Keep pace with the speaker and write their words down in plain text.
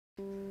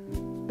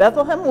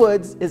Bethlehem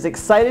Woods is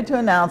excited to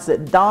announce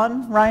that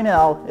Dawn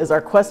Reinell is our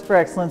Quest for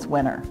Excellence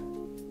winner.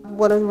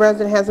 What if a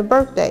resident has a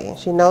birthday?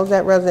 She knows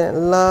that resident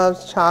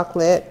loves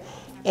chocolate,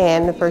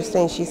 and the first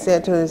thing she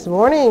said to her this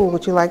morning,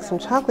 would you like some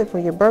chocolate for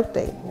your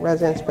birthday?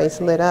 Resident's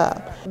face lit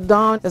up.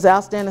 Dawn is an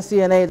outstanding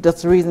CNA.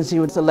 That's the reason she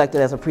was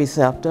selected as a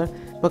preceptor,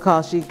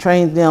 because she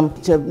trained them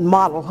to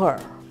model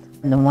her.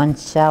 The one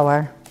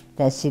shower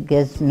that she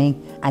gives me,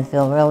 I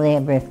feel really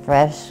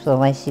refreshed the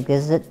way she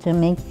gives it to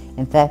me.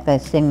 In fact, I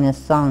sing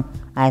this song,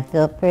 I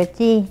feel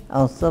pretty,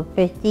 oh so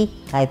pretty.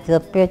 I feel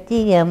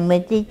pretty, I'm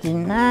with you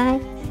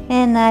tonight,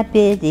 and I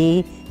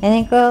pity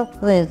any girl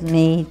with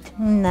me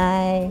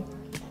tonight.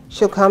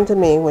 She'll come to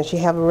me when she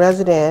have a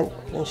resident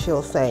and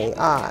she'll say,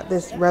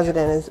 this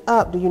resident is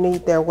up, do you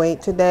need their weight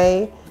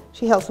today?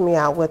 She helps me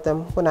out with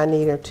them when I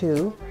need her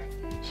to.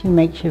 She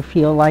makes you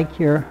feel like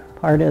you're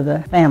part of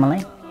the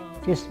family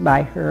just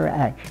by her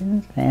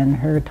actions and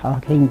her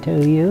talking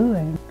to you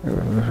and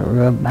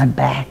rub my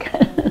back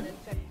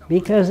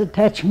because a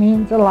touch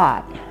means a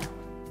lot.